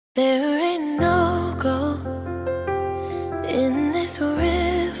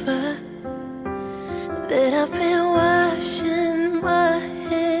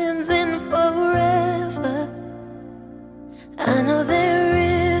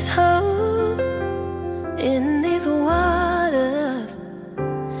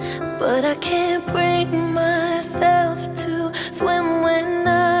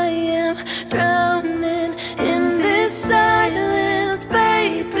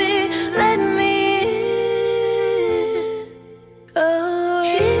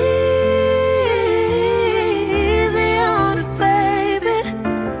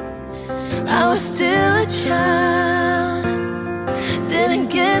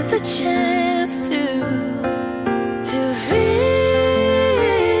get the chance to feel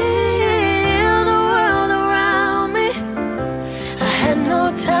the world around me. I had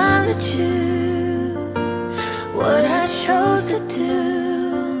no time to choose what I chose to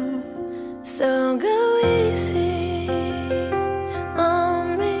do. So go easy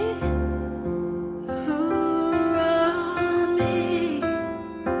on me, ooh, on me.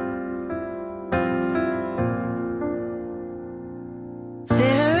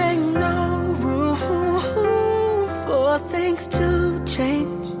 There ain't no room for things to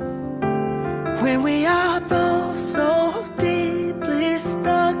change when we are both so deeply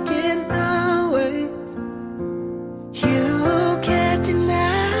stuck in our ways. You can't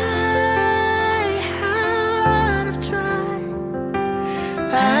deny how I've tried.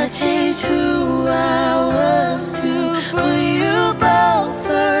 I changed who I was to put you both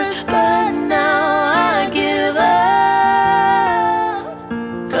first, but now I give up.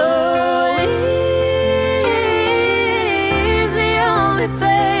 Go easy on me,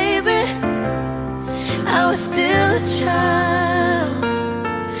 baby. I was still a child,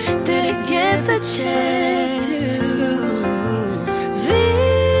 didn't get the chance to feel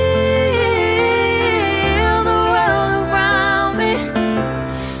the world around me.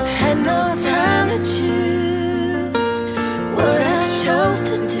 Had no time to choose what I chose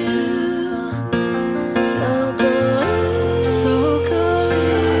to do. So go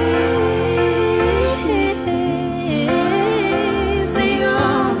easy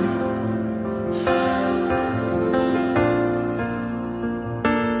on me.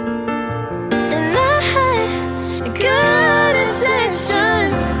 And I had good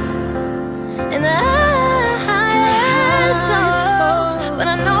intentions, and I had some hopes, but I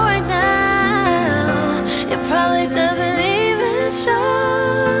know right now it probably doesn't even show.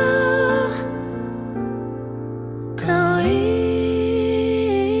 Go easy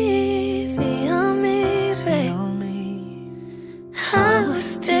on me, baby. I was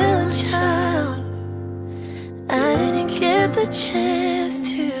still a child, I didn't get the chance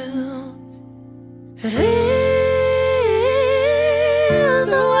to feel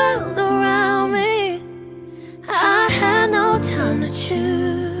the world around me. I had no time to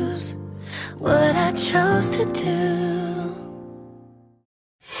choose what I chose to do.